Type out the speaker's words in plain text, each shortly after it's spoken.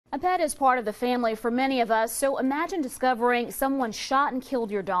A pet is part of the family for many of us, so imagine discovering someone shot and killed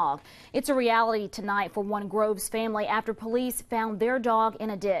your dog. It's a reality tonight for one Groves family after police found their dog in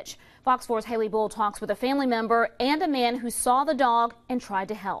a ditch. Fox 4's Haley Bull talks with a family member and a man who saw the dog and tried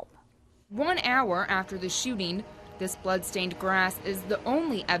to help. 1 hour after the shooting, this blood-stained grass is the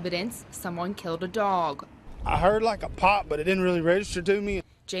only evidence someone killed a dog. I heard like a pop, but it didn't really register to me.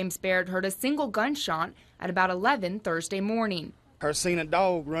 James Baird heard a single gunshot at about 11 Thursday morning. I seen a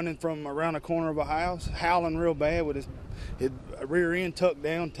dog running from around the corner of a house, howling real bad with his rear end tucked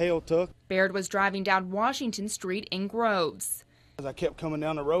down, tail tucked. Baird was driving down Washington Street in Groves. As I kept coming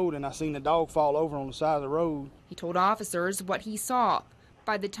down the road and I seen the dog fall over on the side of the road. He told officers what he saw.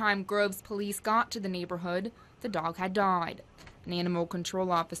 By the time Groves police got to the neighborhood, the dog had died. An animal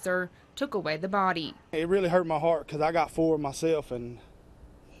control officer took away the body. It really hurt my heart because I got 4 myself and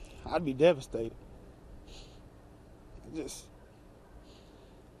I'd be devastated. Just,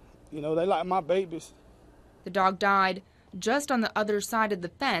 you know, they like my babies. The dog died just on the other side of the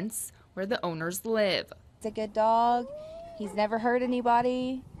fence where the owners live. It's a good dog. He's never hurt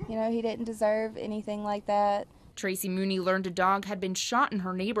anybody. You know, he didn't deserve anything like that. Tracy Mooney learned a dog had been shot in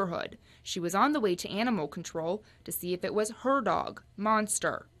her neighborhood. She was on the way to animal control to see if it was her dog,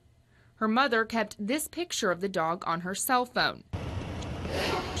 Monster. Her mother kept this picture of the dog on her cell phone.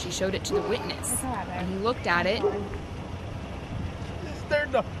 She showed it to the witness. When he looked at it,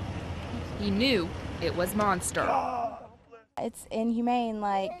 he knew it was Monster. It's inhumane.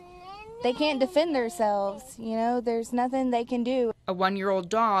 Like, they can't defend themselves. You know, there's nothing they can do. A 1-year-old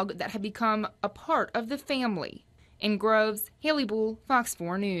dog that had become a part of the family. In Groves, Haley Bull, Fox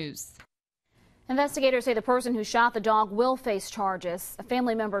 4 News. Investigators say the person who shot the dog will face charges. A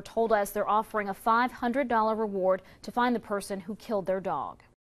family member told us they're offering a $500 reward to find the person who killed their dog.